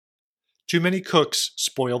Too many cooks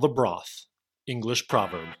spoil the broth. English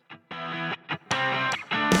proverb.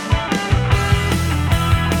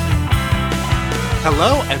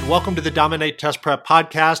 Hello and welcome to the Dominate Test Prep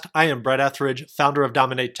podcast. I am Brett Etheridge, founder of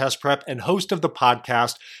Dominate Test Prep and host of the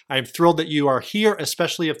podcast. I am thrilled that you are here,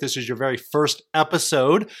 especially if this is your very first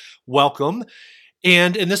episode. Welcome.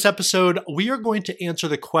 And in this episode, we are going to answer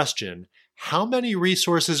the question, how many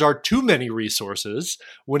resources are too many resources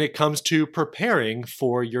when it comes to preparing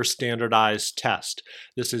for your standardized test?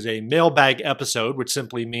 This is a mailbag episode, which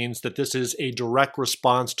simply means that this is a direct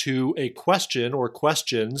response to a question or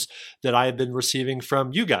questions that I have been receiving from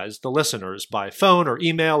you guys, the listeners, by phone or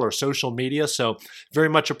email or social media. So very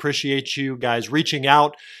much appreciate you guys reaching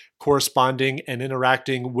out, corresponding and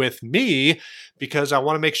interacting with me, because I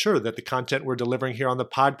want to make sure that the content we're delivering here on the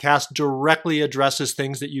podcast directly addresses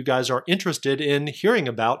things that you guys are interested in hearing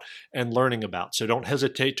about and learning about. So don't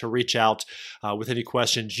hesitate to reach out with any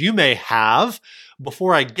questions you may have.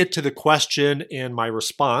 Before I get to the question and my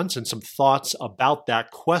response and some thoughts about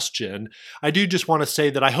that question, I do just want to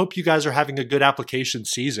say that I hope you guys are having a good application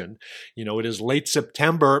season. You know, it is late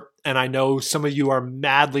September, and I know some of you are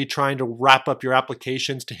madly trying to wrap up your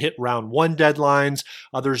applications to hit round one deadlines.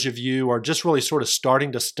 Others of you are just really sort of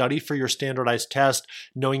starting to study for your standardized test,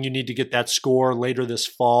 knowing you need to get that score later this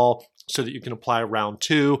fall so that you can apply round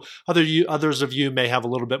two. Others of you may have a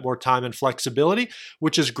little bit more time and flexibility,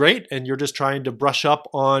 which is great, and you're just trying to brush up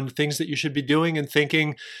on things that you should be doing and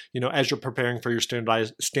thinking, as you're preparing for your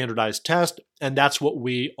standardized test, and that's what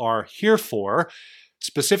we are here for.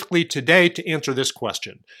 Specifically today to answer this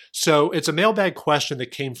question. So it's a mailbag question that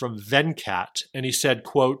came from Venkat, and he said,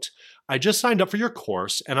 quote, I just signed up for your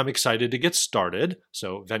course and I'm excited to get started.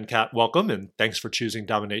 So Venkat, welcome, and thanks for choosing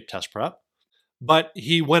Dominate Test Prep. But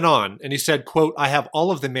he went on and he said, quote, I have all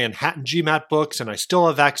of the Manhattan GMAT books and I still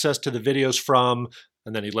have access to the videos from,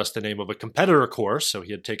 and then he lists the name of a competitor course. So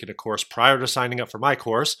he had taken a course prior to signing up for my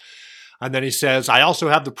course. And then he says, I also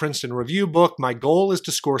have the Princeton Review book. My goal is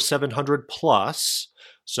to score 700 plus.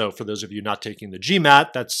 So for those of you not taking the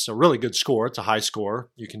GMAT, that's a really good score. It's a high score.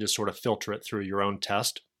 You can just sort of filter it through your own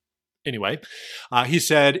test. Anyway, he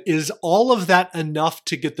said, is all of that enough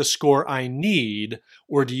to get the score I need,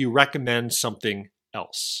 or do you recommend something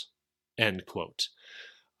else? End quote.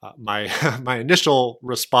 My initial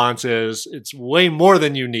response is it's way more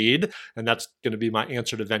than you need, and that's going to be my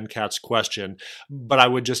answer to Venkat's question. But I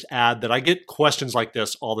would just add that I get questions like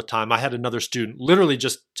this all the time. I had another student, literally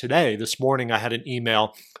just today, this morning, I had an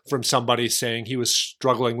email from somebody saying he was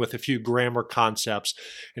struggling with a few grammar concepts,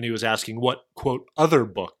 and he was asking what, quote, other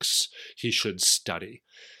books he should study,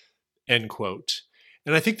 end quote.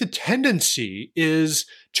 And I think the tendency is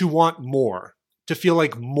to want more, to feel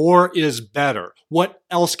like more is better. What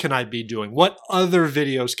else can I be doing? What other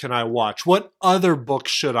videos can I watch? What other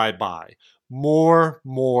books should I buy? More,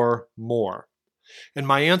 more, more. And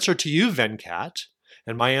my answer to you, Venkat,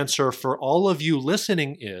 and my answer for all of you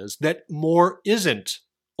listening is that more isn't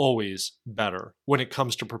always better when it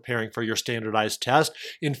comes to preparing for your standardized test.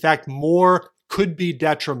 In fact, more could be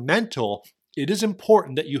detrimental. It is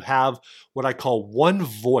important that you have what I call one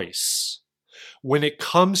voice when it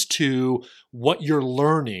comes to what you're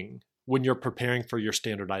learning when you're preparing for your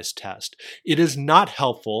standardized test. It is not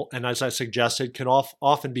helpful, and as I suggested, can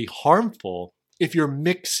often be harmful if you're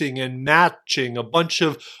mixing and matching a bunch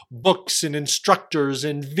of books and instructors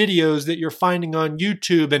and videos that you're finding on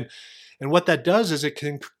YouTube. And what that does is it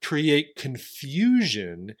can create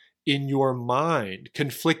confusion in your mind,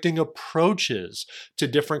 conflicting approaches to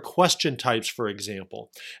different question types, for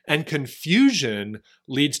example. And confusion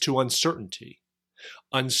leads to uncertainty.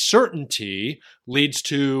 Uncertainty leads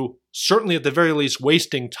to, certainly at the very least,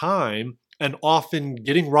 wasting time and often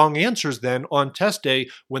getting wrong answers then on test day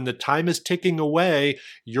when the time is ticking away,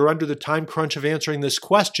 you're under the time crunch of answering these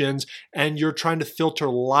questions, and you're trying to filter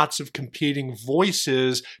lots of competing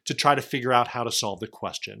voices to try to figure out how to solve the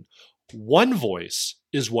question. One voice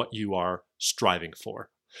is what you are striving for.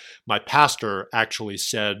 My pastor actually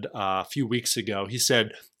said a few weeks ago, he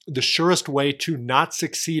said, the surest way to not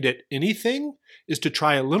succeed at anything is to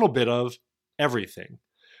try a little bit of everything.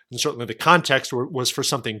 And certainly the context was for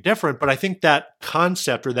something different, but I think that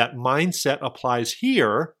concept or that mindset applies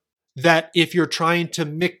here, that if you're trying to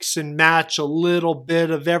mix and match a little bit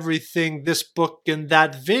of everything, this book and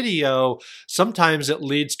that video, sometimes it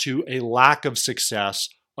leads to a lack of success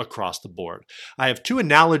across the board. I have two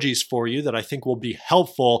analogies for you that I think will be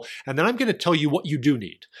helpful, and then I'm going to tell you what you do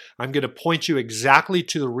need. I'm going to point you exactly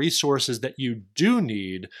to the resources that you do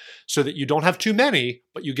need so that you don't have too many,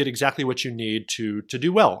 but you get exactly what you need to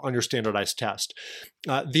do well on your standardized test.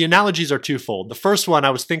 The analogies are twofold. The first one, I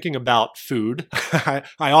was thinking about food. I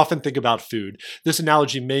often think about food. This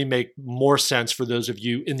analogy may make more sense for those of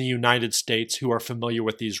you in the United States who are familiar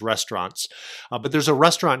with these restaurants. But there's a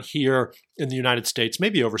restaurant here in the United States,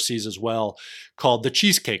 maybe overseas as well, called the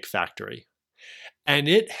Cheesecake Factory. And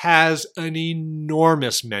it has an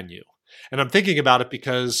enormous menu. And I'm thinking about it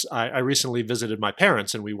because I recently visited my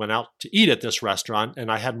parents and we went out to eat at this restaurant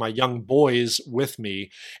and I had my young boys with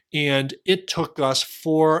me and it took us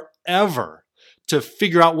forever to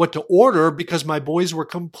figure out what to order because my boys were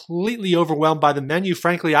completely overwhelmed by the menu.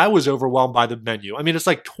 Frankly, I was overwhelmed by the menu. I mean, it's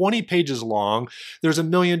like 20 pages long. There's a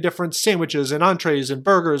million different sandwiches and entrees and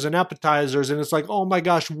burgers and appetizers. And it's like, oh my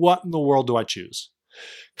gosh, what in the world do I choose?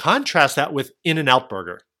 Contrast that with In-N-Out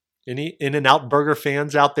Burger. Any In-N-Out Burger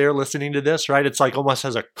fans out there listening to this, right? It's like almost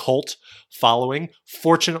has a cult following.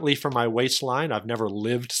 Fortunately for my waistline, I've never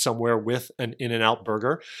lived somewhere with an In-N-Out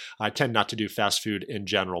Burger. I tend not to do fast food in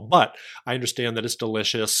general, but I understand that it's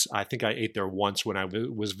delicious. I think I ate there once when I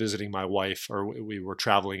was visiting my wife or we were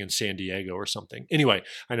traveling in San Diego or something. Anyway,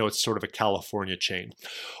 I know it's sort of a California chain,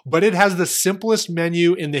 but it has the simplest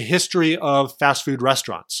menu in the history of fast food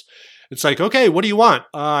restaurants. It's like, okay, what do you want?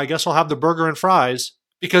 I guess I'll have the burger and fries.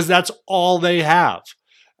 Because that's all they have.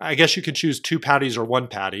 I guess you can choose 2 patties or 1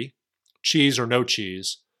 patty, cheese or no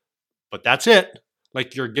cheese, but that's it.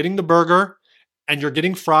 Like you're getting the burger and you're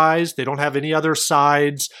getting fries. They don't have any other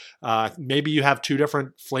sides. Maybe you have 2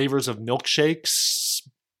 different flavors of milkshakes,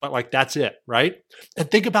 but like that's it, right?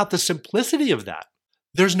 And think about the simplicity of that.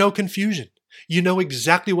 There's no confusion. You know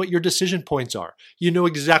exactly what your decision points are. You know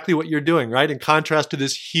exactly what you're doing, right? In contrast to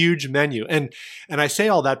this huge menu. And I say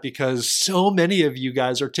all that because so many of you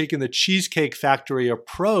guys are taking the Cheesecake Factory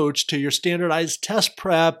approach to your standardized test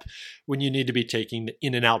prep when you need to be taking the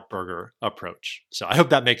In-N-Out Burger approach. So I hope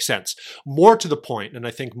that makes sense. More to the point, and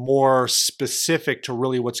I think more specific to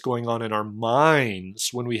really what's going on in our minds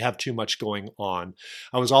when we have too much going on.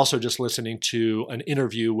 I was also just listening to an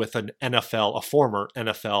interview with a former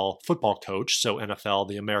NFL football coach, so NFL,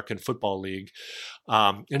 the American Football League,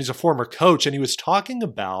 and he's a former coach, and he was talking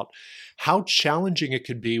about how challenging it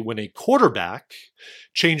could be when a quarterback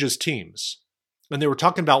changes teams. And they were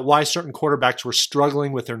talking about why certain quarterbacks were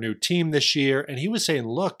struggling with their new team this year. And he was saying,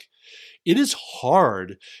 look, it is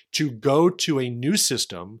hard to go to a new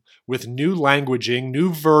system with new languaging,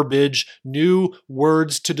 new verbiage, new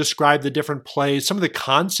words to describe the different plays. Some of the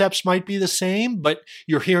concepts might be the same, but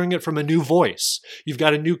you're hearing it from a new voice. You've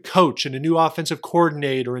got a new coach and a new offensive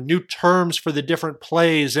coordinator and new terms for the different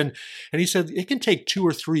plays. And he said it can take 2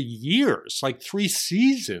 or 3 years, like 3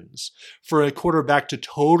 seasons, for a quarterback to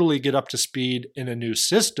totally get up to speed in a new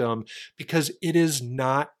system because it is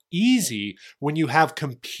not easy when you have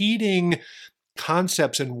competing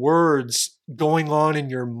concepts and words going on in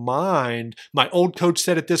your mind. My old coach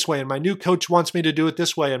said it this way, and my new coach wants me to do it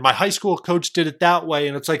this way, and my high school coach did it that way.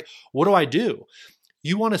 And it's like, what do I do?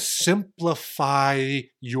 You want to simplify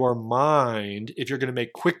your mind if you're going to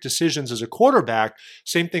make quick decisions as a quarterback.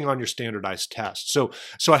 Same thing on your standardized test. So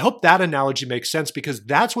I hope that analogy makes sense because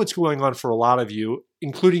that's what's going on for a lot of you,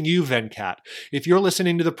 including you, Venkat. If you're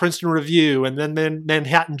listening to the Princeton Review and then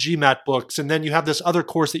Manhattan GMAT books, and then you have this other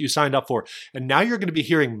course that you signed up for, and now you're going to be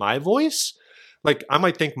hearing my voice, like I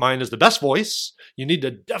might think mine is the best voice. You need to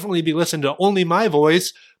definitely be listening to only my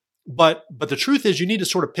voice. But the truth is you need to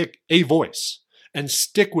sort of pick a voice and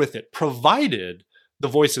stick with it, provided the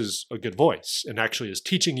voice is a good voice and actually is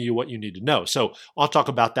teaching you what you need to know. So I'll talk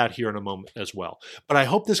about that here in a moment as well. But I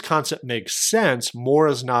hope this concept makes sense. More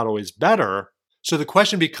is not always better. So the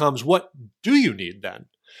question becomes, what do you need then?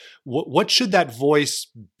 What should that voice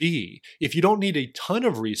be? If you don't need a ton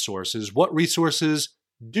of resources, what resources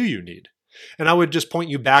do you need? And I would just point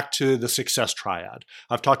you back to the success triad.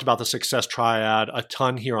 I've talked about the success triad a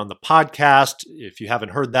ton here on the podcast. If you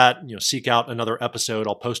haven't heard that, seek out another episode.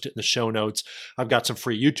 I'll post it in the show notes. I've got some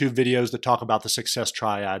free YouTube videos that talk about the success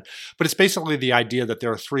triad. But it's basically the idea that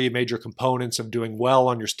there are 3 major components of doing well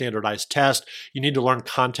on your standardized test. You need to learn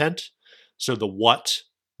content. So the what,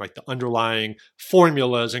 like the underlying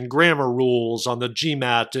formulas and grammar rules on the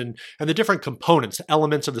GMAT and the different components, the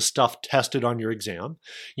elements of the stuff tested on your exam.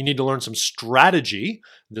 You need to learn some strategy.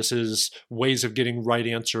 This is ways of getting right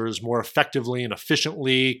answers more effectively and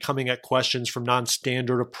efficiently, coming at questions from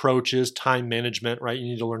non-standard approaches, time management, right? You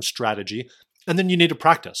need to learn strategy. And then you need to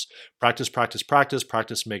practice. Practice, practice, practice.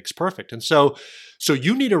 Practice makes perfect. And so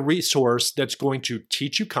you need a resource that's going to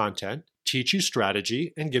teach you content, teach you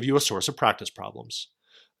strategy, and give you a source of practice problems.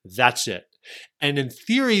 That's it. And in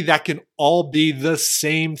theory, that can all be the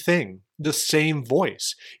same thing, the same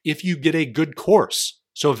voice, if you get a good course.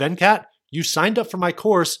 So Venkat, you signed up for my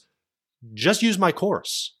course, just use my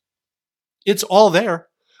course. It's all there.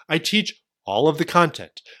 I teach all of the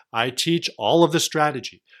content. I teach all of the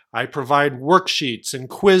strategy. I provide worksheets and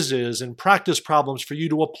quizzes and practice problems for you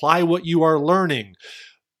to apply what you are learning.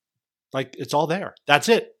 Like, it's all there. That's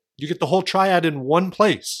it. You get the whole triad in one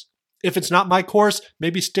place. If it's not my course,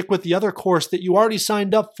 maybe stick with the other course that you already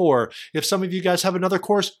signed up for. If some of you guys have another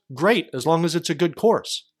course, great, as long as it's a good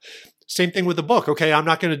course. Same thing with the book. Okay, I'm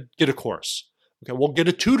not going to get a course. Okay, we'll get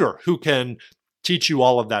a tutor who can teach you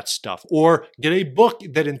all of that stuff, or get a book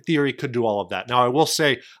that in theory could do all of that. Now, I will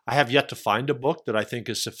say I have yet to find a book that I think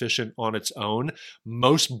is sufficient on its own.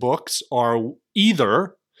 Most books are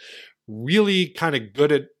either really kind of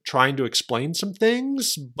good at trying to explain some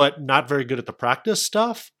things, but not very good at the practice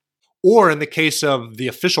stuff. Or in the case of the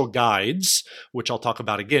official guides, which I'll talk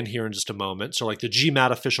about again here in just a moment. So like the GMAT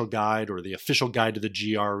official guide, or the official guide to the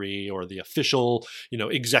GRE, or the official,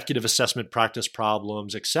 executive assessment practice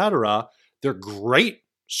problems, etc. They're great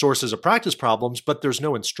sources of practice problems, but there's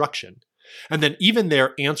no instruction. And then even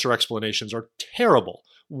their answer explanations are terrible,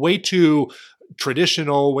 way too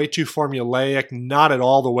traditional, way too formulaic, not at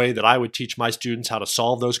all the way that I would teach my students how to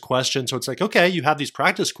solve those questions. So it's like, okay, you have these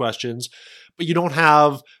practice questions, but you don't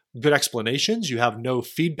have good explanations. You have no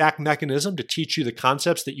feedback mechanism to teach you the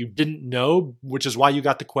concepts that you didn't know, which is why you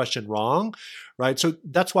got the question wrong, right? So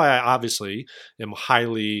that's why I obviously am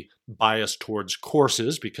highly biased towards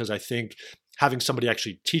courses, because I think having somebody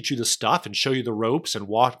actually teach you the stuff and show you the ropes and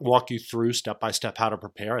walk you through step by step how to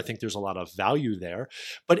prepare, I think there's a lot of value there.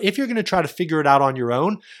 But if you're going to try to figure it out on your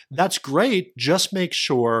own, that's great. Just make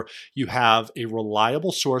sure you have a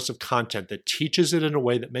reliable source of content that teaches it in a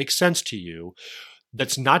way that makes sense to you,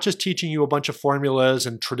 that's not just teaching you a bunch of formulas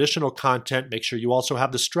and traditional content. Make sure you also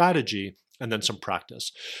have the strategy and then some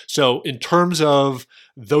practice. So in terms of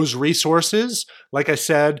those resources, like I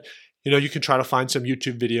said, you can try to find some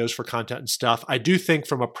YouTube videos for content and stuff. I do think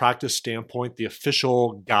from a practice standpoint, the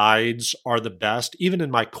official guides are the best. Even in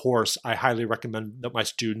my course, I highly recommend that my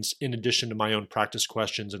students, in addition to my own practice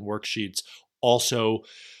questions and worksheets, also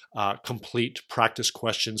complete practice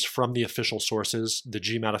questions from the official sources, the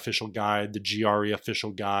GMAT official guide, the GRE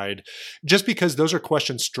official guide, just because those are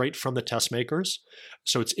questions straight from the test makers.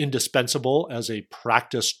 So it's indispensable as a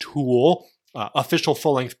practice tool. Official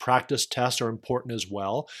full-length practice tests are important as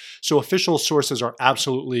well. So official sources are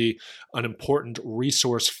absolutely an important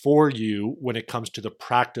resource for you when it comes to the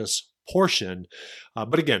practice portion.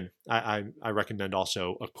 But again, I recommend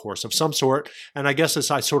also a course of some sort. And I guess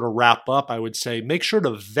as I sort of wrap up, I would say make sure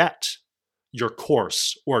to vet your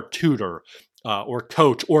course or tutor or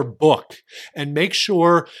coach or book, and make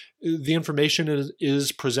sure the information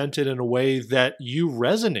is presented in a way that you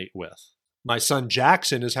resonate with. My son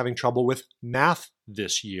Jackson is having trouble with math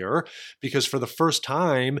this year because for the first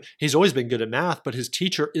time, he's always been good at math, but his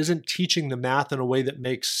teacher isn't teaching the math in a way that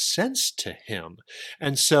makes sense to him.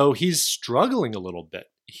 And so he's struggling a little bit.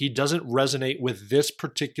 He doesn't resonate with this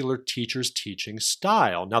particular teacher's teaching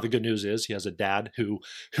style. Now, the good news is he has a dad who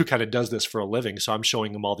kind of does this for a living. So I'm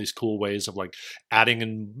showing him all these cool ways of like adding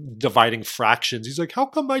and dividing fractions. He's like, how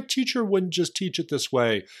come my teacher wouldn't just teach it this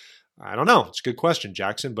way? I don't know. It's a good question,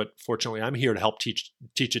 Jackson, but fortunately I'm here to help teach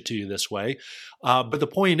it to you this way. But the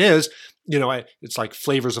point is, it's like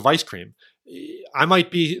flavors of ice cream. I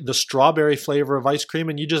might be the strawberry flavor of ice cream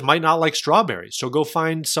and you just might not like strawberries. So go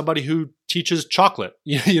find somebody who teaches chocolate.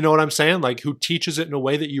 You know what I'm saying? Like who teaches it in a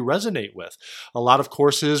way that you resonate with. A lot of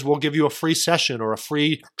courses will give you a free session or a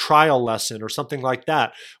free trial lesson or something like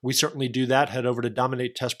that. We certainly do that. Head over to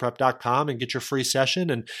dominatetestprep.com and get your free session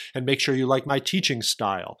and make sure you like my teaching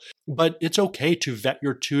style. But it's okay to vet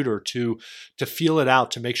your tutor, to feel it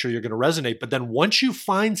out, to make sure you're going to resonate. But then once you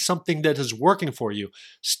find something that is working for you,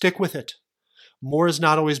 stick with it. More is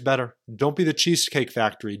not always better. Don't be the Cheesecake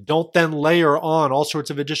Factory. Don't then layer on all sorts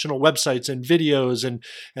of additional websites and videos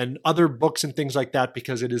and other books and things like that,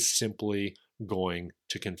 because it is simply going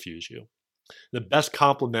to confuse you. The best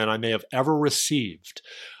compliment I may have ever received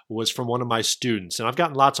was from one of my students. And I've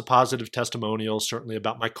gotten lots of positive testimonials, certainly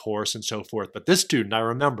about my course and so forth. But this student, I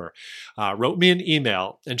remember, wrote me an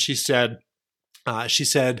email and she said,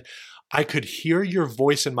 I could hear your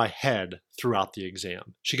voice in my head throughout the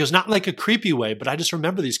exam. She goes, not like a creepy way, but I just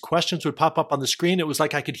remember these questions would pop up on the screen. It was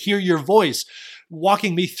like I could hear your voice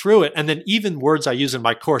walking me through it. And then even words I use in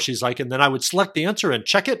my course, she's like, and then I would select the answer and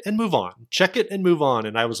check it and move on, check it and move on.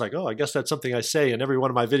 And I was like, oh, I guess that's something I say in every one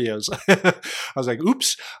of my videos. I was like,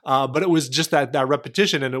 oops. But it was just that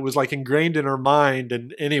repetition, and it was like ingrained in her mind.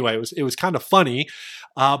 And anyway, it was kind of funny.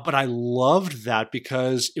 But I loved that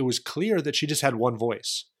because it was clear that she just had one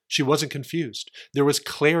voice. She wasn't confused. There was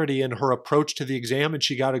clarity in her approach to the exam, and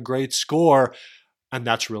she got a great score. And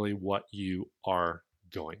that's really what you are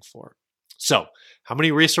going for. So how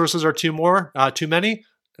many resources are too many?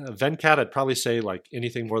 Venkat, I'd probably say like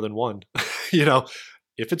anything more than one.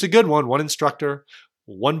 If it's a good one instructor,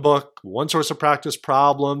 one book, one source of practice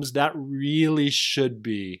problems, that really should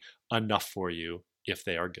be enough for you if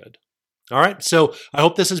they are good. All right, so I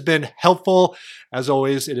hope this has been helpful. As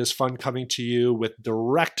always, it is fun coming to you with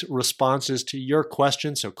direct responses to your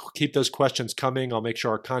questions, so keep those questions coming. I'll make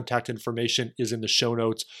sure our contact information is in the show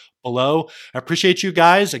notes below. I appreciate you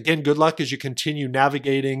guys. Again, good luck as you continue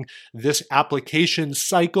navigating this application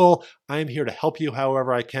cycle. I am here to help you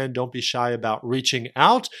however I can. Don't be shy about reaching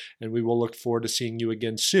out, and we will look forward to seeing you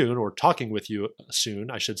again soon, or talking with you soon,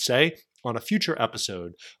 I should say, on a future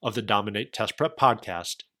episode of the Dominate Test Prep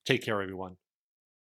podcast. Take care, everyone.